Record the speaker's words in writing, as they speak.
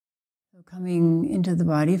So coming into the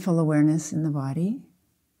body, full awareness in the body,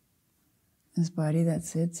 this body that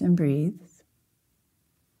sits and breathes.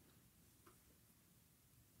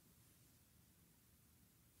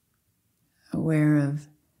 Aware of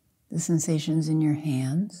the sensations in your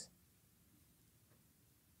hands.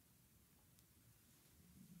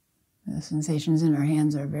 The sensations in our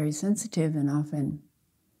hands are very sensitive, and often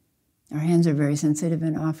our hands are very sensitive,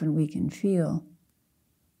 and often we can feel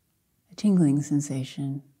a tingling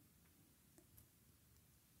sensation.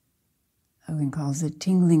 Owen calls it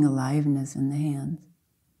tingling aliveness in the hands.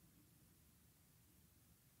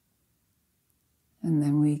 And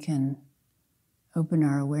then we can open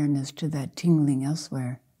our awareness to that tingling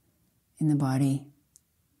elsewhere in the body.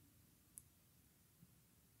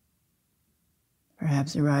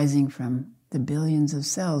 Perhaps arising from the billions of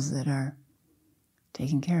cells that are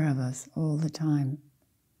taking care of us all the time.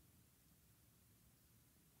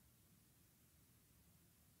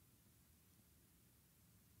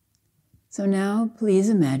 So now, please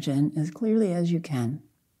imagine, as clearly as you can,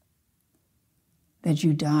 that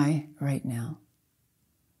you die right now.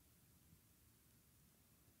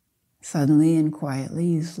 Suddenly and quietly,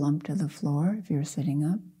 you slump to the floor if you're sitting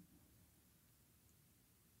up.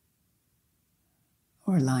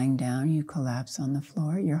 Or lying down, you collapse on the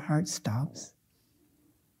floor, your heart stops.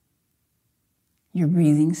 Your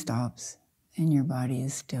breathing stops, and your body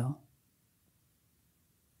is still.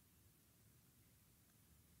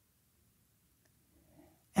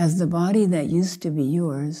 As the body that used to be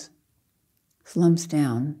yours slumps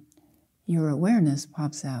down, your awareness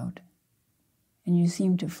pops out, and you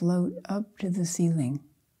seem to float up to the ceiling,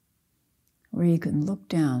 where you can look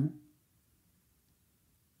down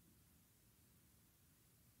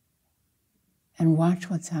and watch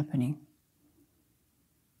what's happening.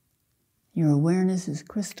 Your awareness is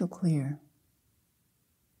crystal clear,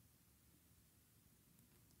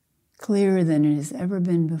 clearer than it has ever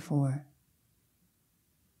been before.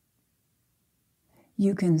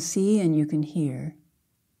 You can see and you can hear,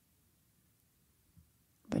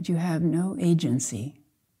 but you have no agency.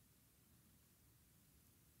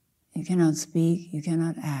 You cannot speak, you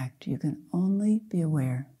cannot act, you can only be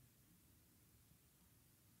aware.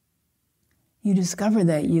 You discover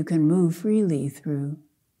that you can move freely through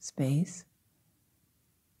space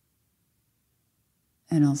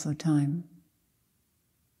and also time.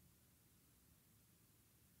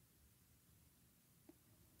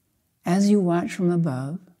 As you watch from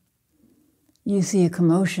above, you see a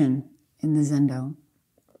commotion in the zendo.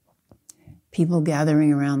 People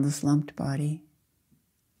gathering around the slumped body.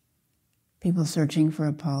 People searching for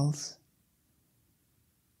a pulse.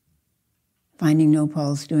 Finding no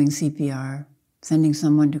pulse, doing CPR, sending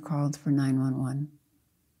someone to call for 911.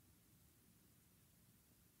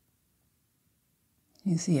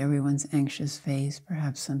 You see everyone's anxious face.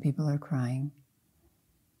 Perhaps some people are crying.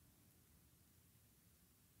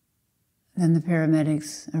 Then the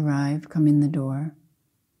paramedics arrive, come in the door,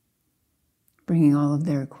 bringing all of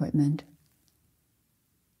their equipment,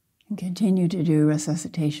 and continue to do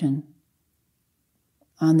resuscitation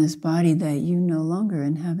on this body that you no longer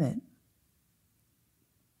inhabit.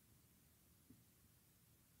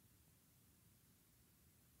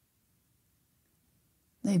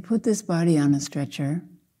 They put this body on a stretcher,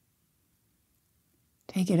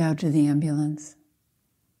 take it out to the ambulance,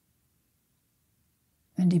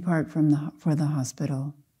 and depart for the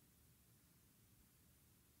hospital.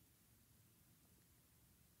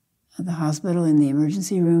 At the hospital, in the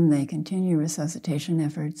emergency room, they continue resuscitation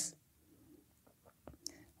efforts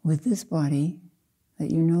with this body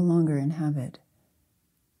that you no longer inhabit,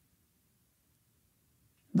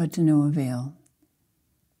 but to no avail.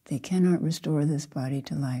 They cannot restore this body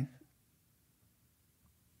to life.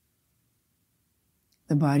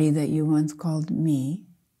 The body that you once called me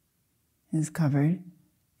is covered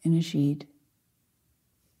in a sheet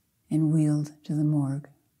and wheeled to the morgue.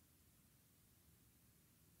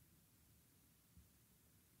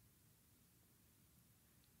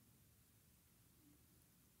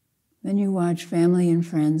 Then you watch family and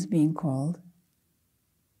friends being called.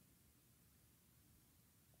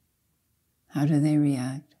 How do they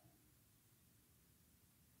react?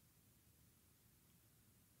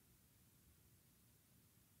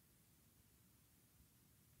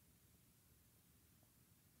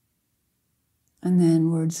 And then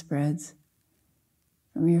word spreads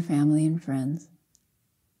from your family and friends.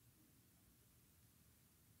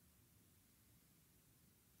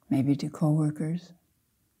 Maybe to coworkers,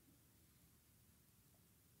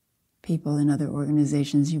 people in other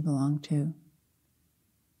organizations you belong to.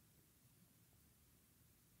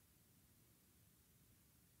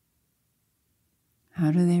 How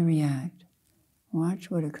do they react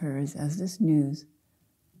Watch what occurs as this news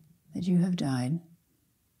that you have died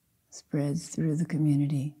spreads through the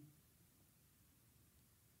community.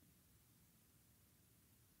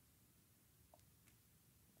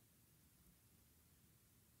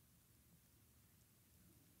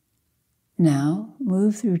 Now,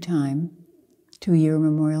 move through time to your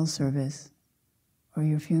memorial service or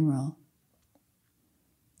your funeral.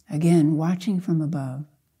 Again, watching from above.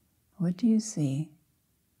 What do you see?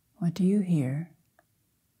 What do you hear?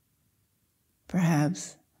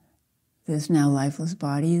 Perhaps this now lifeless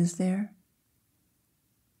body is there.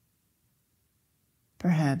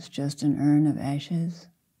 Perhaps just an urn of ashes.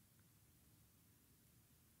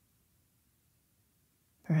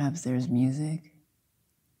 Perhaps there's music.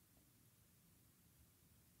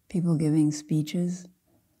 People giving speeches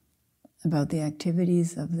about the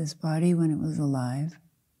activities of this body when it was alive.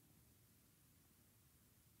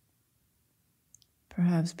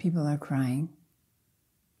 Perhaps people are crying.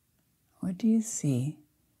 What do you see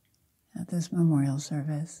at this memorial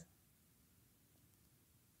service?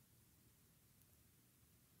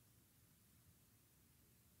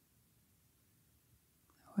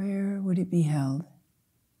 Where would it be held?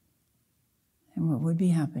 And what would be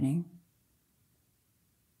happening?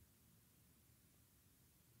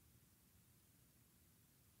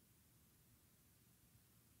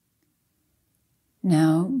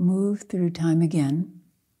 Now move through time again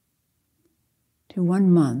to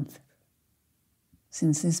 1 month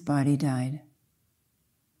since this body died.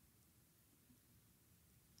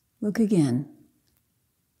 Look again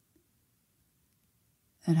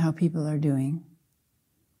at how people are doing.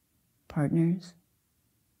 Partners,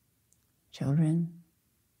 children,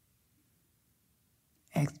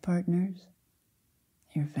 ex-partners,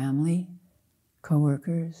 your family,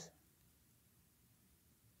 co-workers,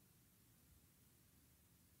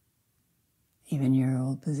 even your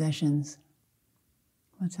old possessions.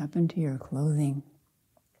 What's happened to your clothing,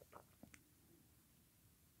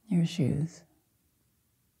 your shoes?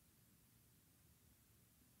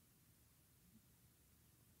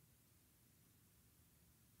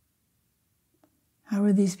 How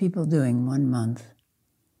are these people doing 1 month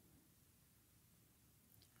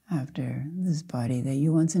after this body that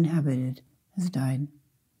you once inhabited has died?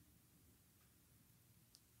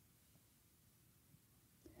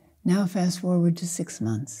 Now fast forward to 6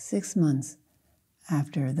 months, 6 months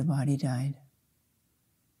after the body died.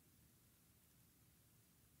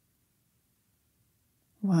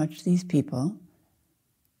 Watch these people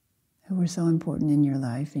who were so important in your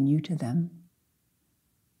life and you to them.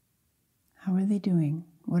 How are they doing?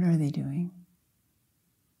 What are they doing?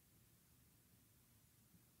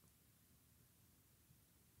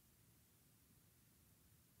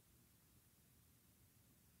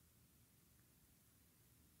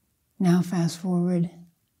 Now fast forward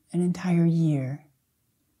an entire year.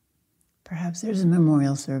 Perhaps there's a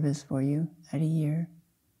memorial service for you at a year.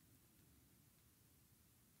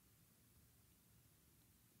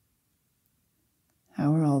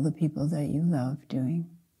 How are all the people that you love doing?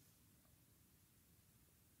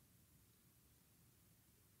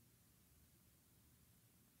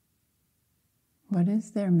 What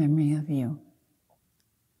is their memory of you?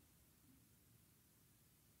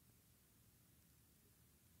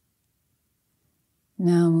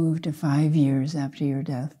 Now move to 5 years after your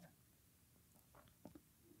death.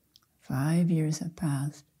 5 years have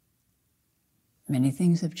passed. Many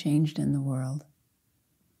things have changed in the world.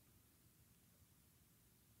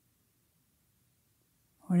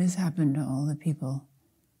 What has happened to all the people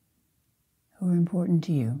who are important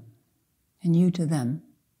to you and you to them?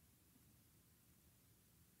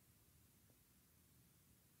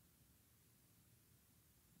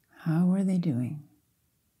 How are they doing?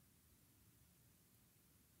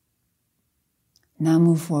 Now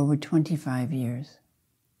move forward 25 years.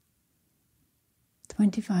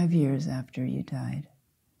 25 years after you died.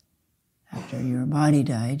 After your body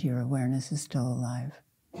died, your awareness is still alive.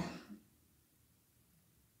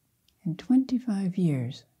 In 25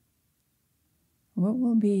 years, what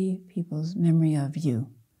will be people's memory of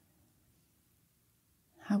you?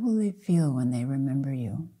 How will they feel when they remember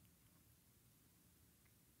you?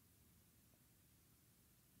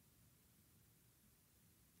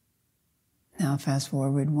 Now fast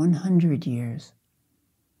forward 100 years.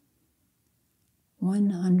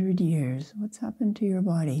 100 years. What's happened to your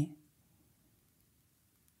body?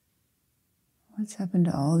 What's happened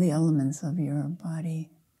to all the elements of your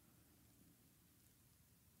body?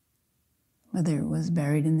 Whether it was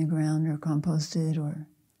buried in the ground or composted or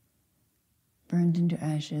burned into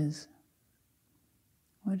ashes.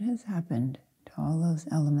 What has happened to all those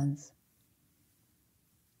elements?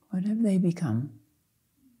 What have they become?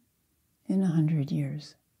 in 100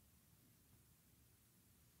 years.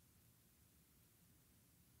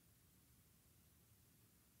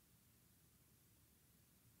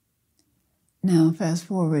 Now fast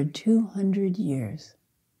forward 200 years.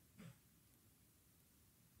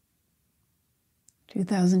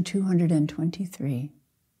 2223.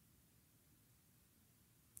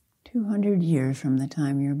 200 years from the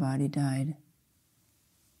time your body died.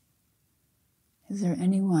 Is there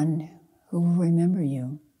anyone who will remember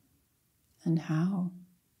you? And how?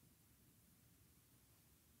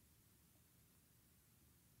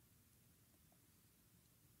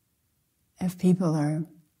 If people are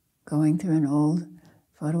going through an old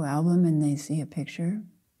photo album and they see a picture,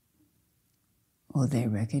 will they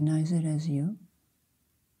recognize it as you?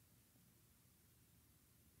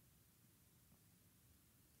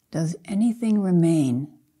 Does anything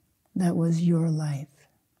remain that was your life?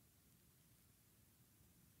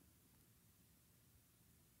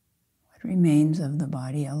 What remains of the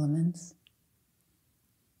body elements?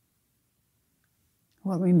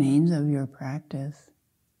 What remains of your practice?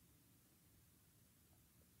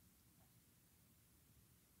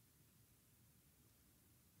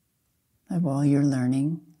 Of all your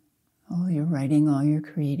learning, all your writing, all your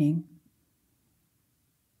creating,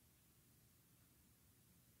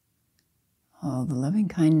 all the loving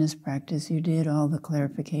kindness practice you did, all the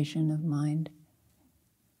clarification of mind.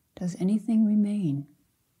 Does anything remain?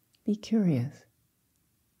 Be curious.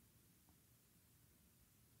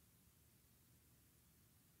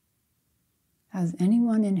 Has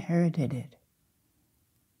anyone inherited it?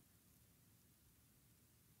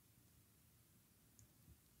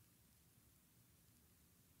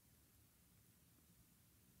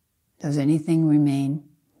 Does anything remain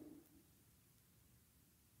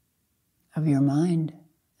of your mind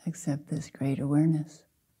except this great awareness?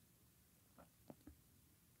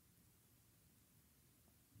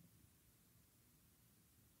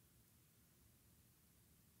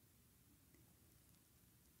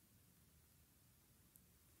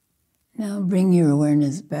 Now bring your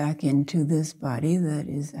awareness back into this body that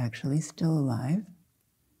is actually still alive,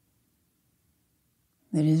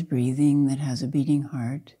 that is breathing, that has a beating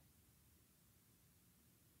heart.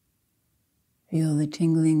 Feel the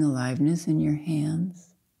tingling aliveness in your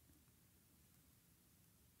hands.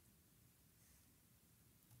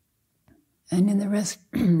 And in the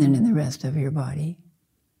rest of your body.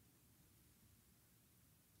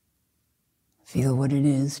 Feel what it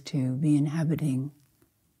is to be inhabiting,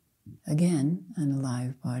 again, an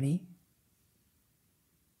alive body.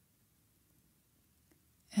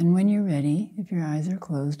 And when you're ready, if your eyes are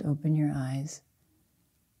closed, open your eyes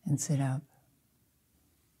and sit up.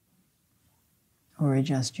 Or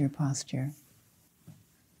adjust your posture.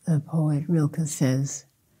 The poet Rilke says,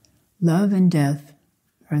 "Love and death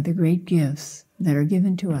are the great gifts that are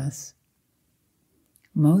given to us.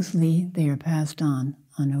 Mostly they are passed on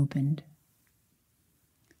unopened."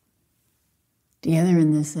 Together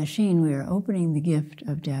in this sesshin, we are opening the gift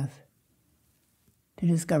of death to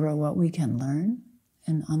discover what we can learn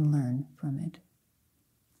and unlearn from it.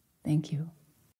 Thank you.